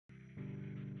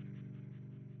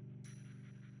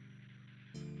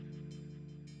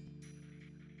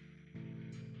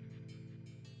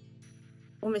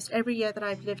Almost every year that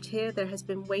I've lived here, there has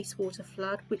been wastewater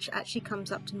flood, which actually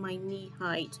comes up to my knee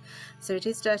height. So it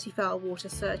is dirty, foul water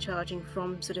surcharging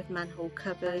from sort of manhole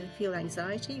cover. You feel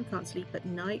anxiety, you can't sleep at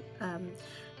night.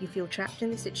 You feel trapped in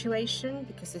the situation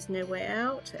because there's no way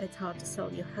out. It's hard to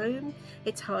sell your home.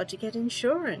 It's hard to get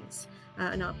insurance,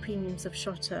 and our premiums have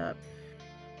shot up.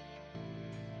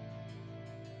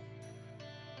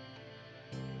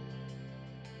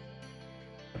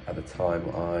 At the time,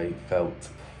 I felt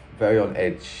very on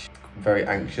edge, very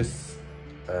anxious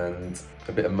and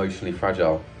a bit emotionally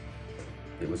fragile.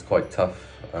 It was quite tough.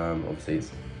 Obviously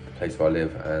it's the place where I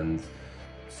live and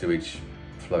sewage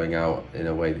flowing out in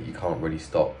a way that you can't really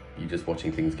stop. You're just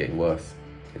watching things getting worse.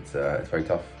 It's very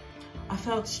tough. I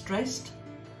felt stressed.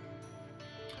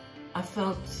 I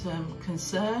felt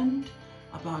concerned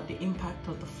about the impact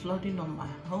of the flooding on my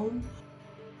home.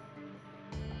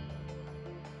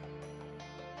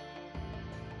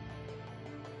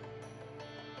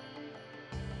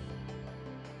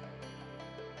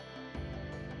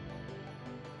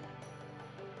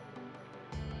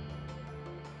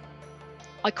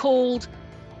 I called,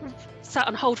 sat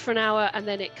on hold for an hour, and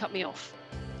then it cut me off.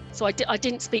 So I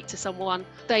didn't speak to someone.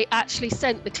 They actually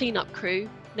sent the cleanup crew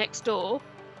next door,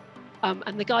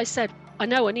 and the guy said, I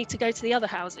know I need to go to the other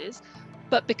houses,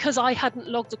 but because I hadn't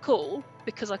logged a call,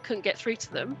 because I couldn't get through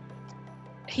to them,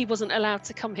 he wasn't allowed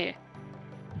to come here.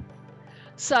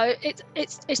 So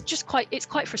it's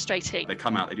quite frustrating. They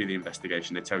come out, they do the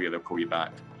investigation, they tell you they'll call you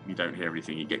back. You don't hear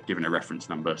anything, you get given a reference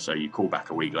number, so you call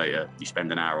back a week later, you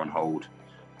spend an hour on hold,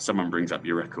 someone brings up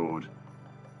your record.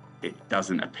 It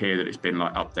doesn't appear that it's been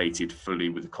updated fully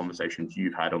with the conversations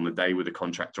you've had on the day with the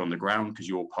contractor on the ground, because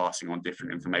you're passing on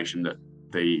different information that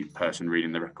the person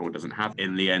reading the record doesn't have.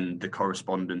 In the end, the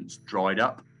correspondence dried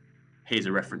up. Here's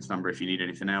a reference number if you need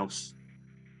anything else.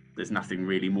 There's nothing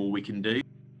really more we can do.